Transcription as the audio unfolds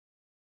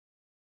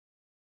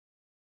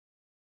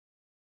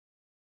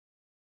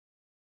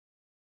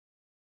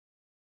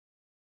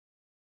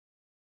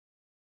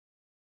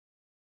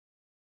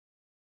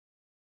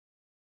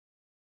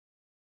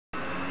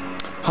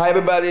Hi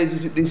everybody,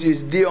 this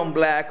is Dion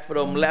Black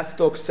from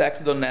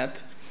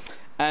letstalksex.net,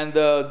 and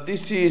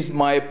this is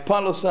my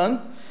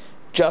Phallosan,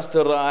 just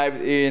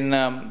arrived in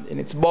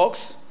its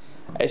box.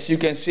 As you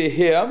can see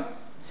here,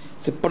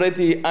 it's a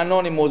pretty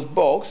anonymous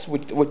box,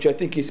 which I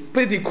think is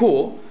pretty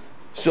cool,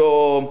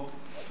 so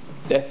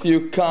that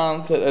you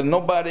can't,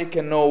 nobody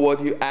can know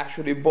what you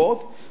actually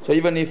bought. So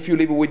even if you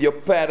live with your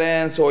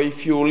parents, or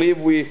if you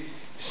live with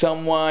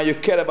someone you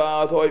care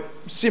about, or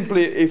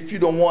simply if you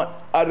don't want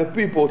other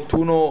people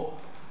to know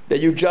that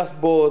you just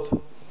bought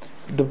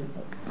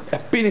a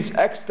penis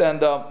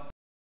extender.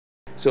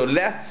 So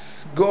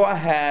let's go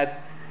ahead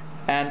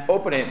and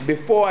open it.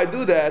 Before I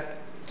do that,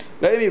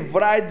 let me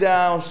write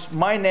down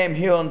my name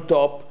here on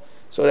top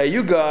so that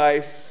you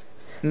guys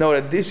know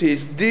that this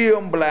is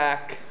Dion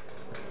Black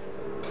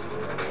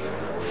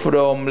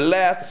from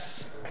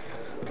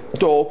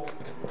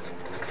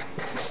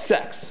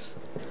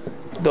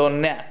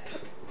letstalksex.net.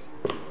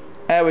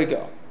 There we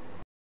go.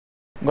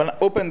 I'm gonna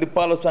open the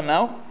Phallosan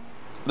now.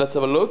 Let's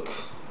have a look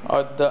how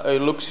it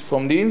looks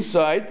from the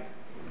inside.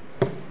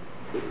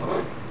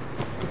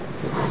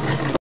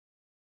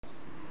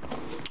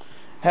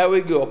 Here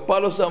we go,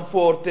 Phallosan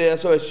Forte.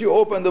 So as you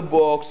open the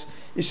box,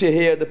 you see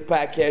here the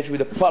package with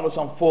the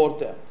Phallosan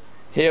Forte.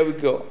 Here we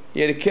go.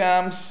 Here it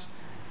comes.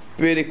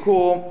 Pretty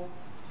cool.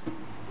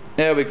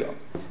 There we go.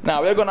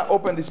 Now we're gonna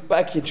open this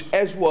package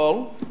as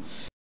well.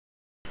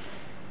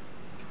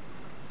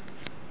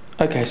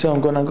 Okay, so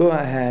I'm gonna go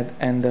ahead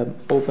and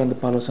open the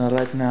Phallosan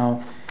right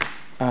now.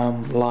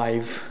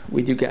 Live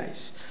with you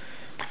guys.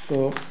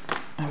 So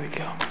there we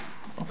go,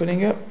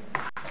 opening up.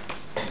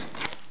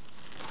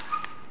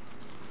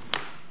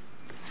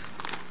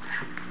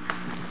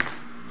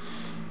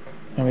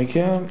 There we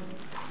go.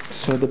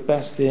 So the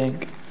best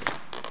thing,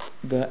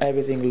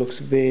 everything looks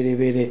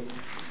very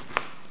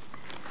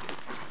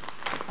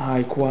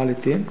high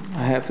quality.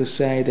 I have to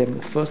say that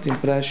the first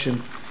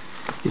impression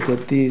is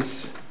that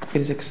this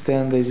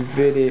extender is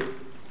very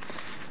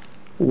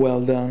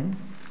well done.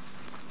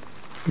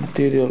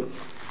 Material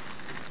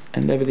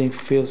and everything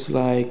feels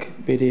like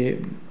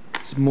very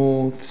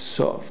smooth,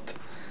 soft,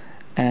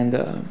 and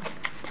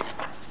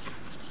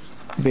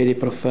very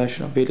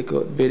professional, very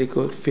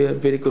good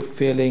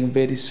feeling,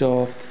 very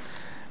soft,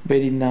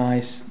 very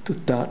nice to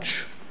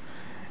touch.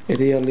 It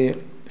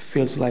really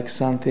feels like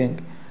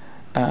something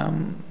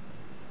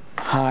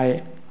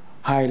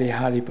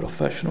highly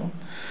professional.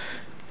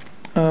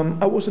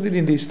 I was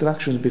reading the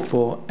instructions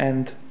before,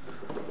 and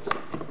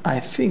I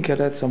think I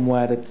read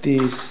somewhere that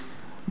this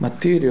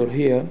material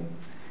here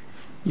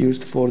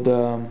used for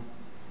the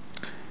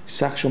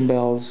suction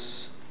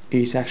bells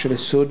is actually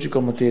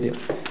surgical material.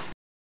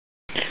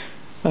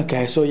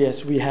 Okay, so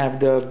yes, we have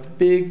the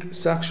big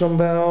suction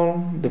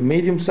bell, the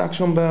medium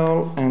suction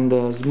bell, and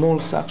the small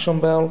suction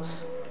bell.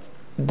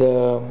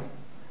 I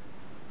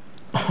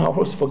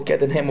always forget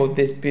the name of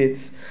this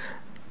piece.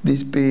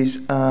 This piece,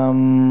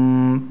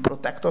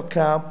 protector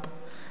cap,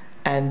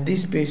 and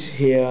this piece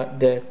here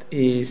that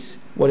is,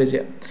 what is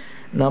it?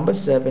 Number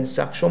 7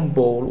 suction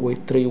bowl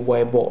with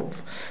 3-way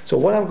valve. So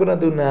what I'm gonna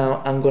do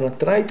now, I'm gonna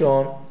try it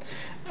on,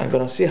 I'm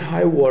gonna see how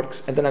it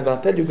works, and then I'm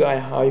gonna tell you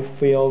guys how it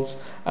feels,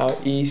 how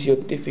easy or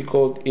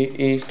difficult it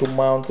is to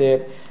mount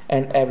it,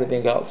 and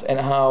everything else,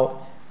 and how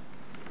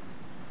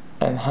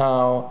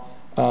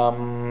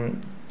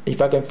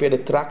if I can feel the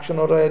traction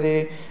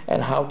already,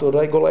 and how to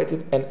regulate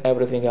it, and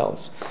everything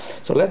else.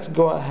 So let's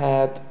go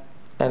ahead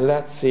and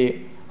let's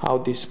see how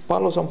this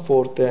Phallosan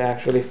Forte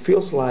actually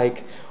feels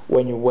like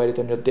when you wear it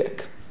on your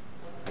dick.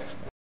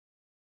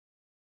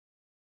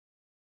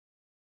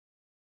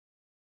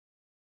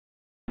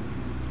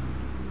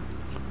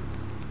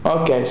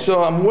 Okay,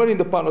 so I'm wearing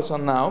the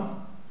Phallosan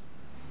now.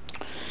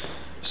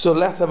 So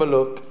let's have a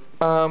look.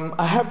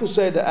 I have to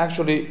say that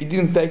actually it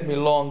didn't take me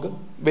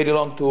very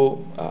long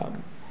to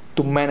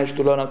manage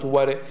to learn how to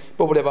wear it.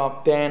 Probably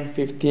about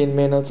 10-15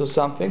 minutes or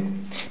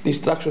something. The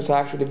instructions are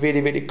actually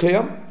very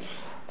clear.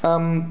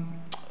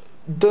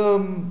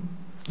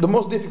 The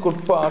most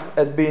difficult part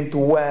has been to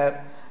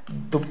wear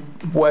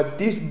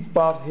this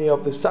part here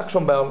of the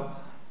suction bell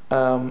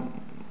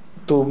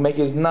to make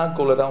it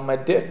snuggle around my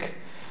dick.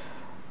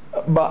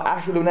 But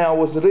actually now I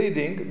was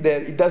reading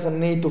that it doesn't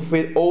need to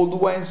fit all the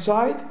way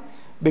inside,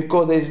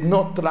 because there is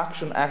no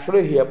traction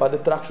actually here, but the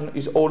traction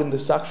is all in the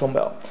suction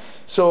bell.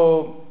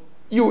 So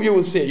you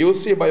will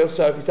see by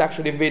yourself. It's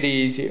actually very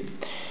easy.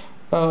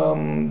 So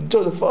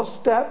the first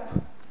step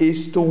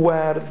is to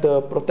wear the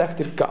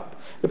protective cap.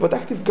 The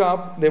protective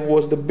cap, there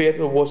was the bit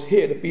that was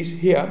here, the piece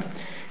here,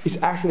 is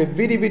actually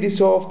very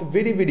soft,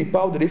 very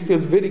powdery. It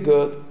feels very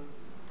good.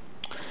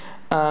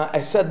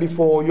 As said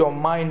before, you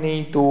might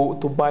need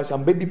to buy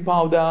some baby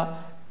powder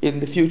in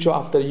the future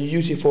after you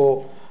use it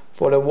for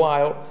a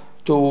while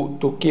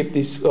to keep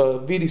this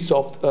very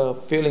soft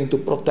feeling to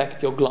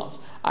protect your glands.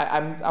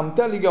 I'm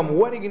telling you, I'm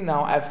wearing it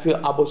now. I feel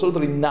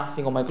absolutely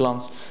nothing on my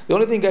glands. The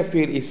only thing I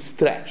feel is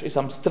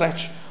some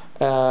stretch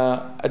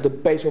at the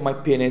base of my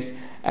penis,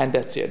 and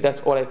that's it.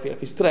 That's all I feel.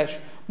 If it's stretch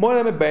more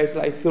than my base,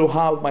 like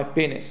throughout my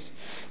penis.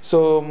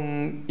 So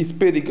it's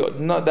pretty good.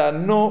 There are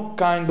no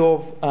kind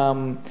of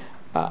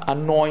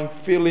annoying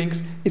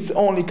feelings. It's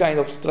only kind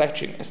of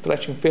a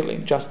stretching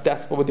feeling. Just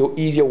that's probably the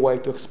easier way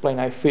to explain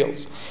how it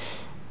feels.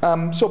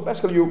 So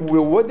basically you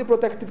will wear the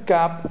protective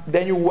cap,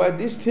 then you wear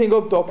this thing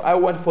on top. I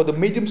went for the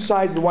medium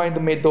sized one in the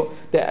middle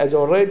that has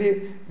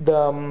already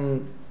the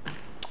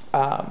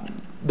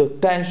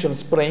tension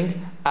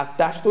spring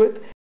attached to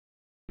it.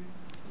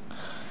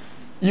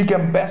 You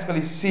can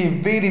basically see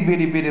very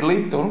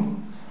little.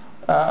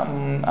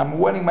 I'm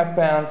wearing my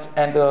pants,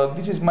 and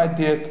this is my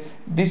dick,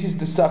 this is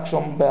the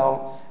suction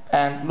bell,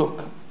 and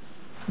look,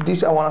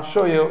 this I want to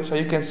show you so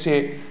you can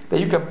see that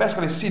you can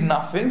basically see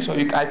nothing. So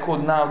I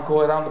could now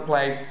go around the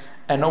place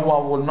and no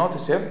one will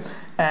notice it.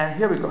 And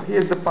here we go,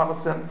 here's the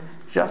Phallosan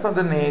just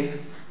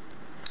underneath.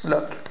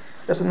 Look,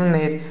 just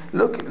underneath.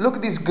 Look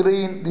at these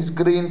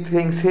green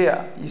things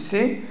here. You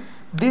see?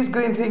 These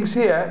green things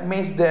here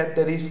means that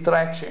there is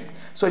stretching.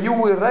 So you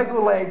will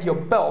regulate your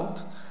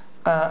belt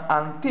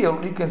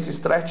until you can see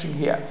stretching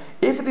here.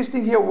 If this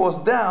thing here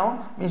was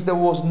down, means there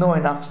was no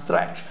enough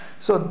stretch.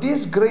 So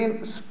this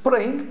green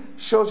spring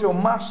shows you how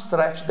much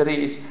stretch there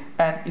is,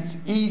 and it's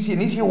an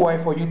easy way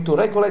for you to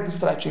regulate the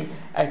stretching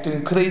and to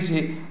increase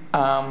it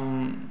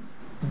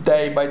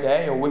day by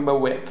day or week by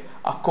week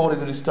according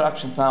to the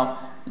instructions. Now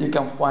you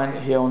can find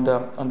it here on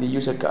the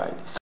user guide.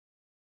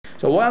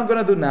 So what I'm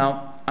gonna do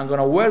now, I'm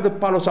gonna wear the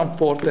Phallosan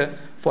Forte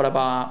for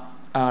about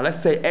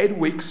let's say 8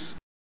 weeks.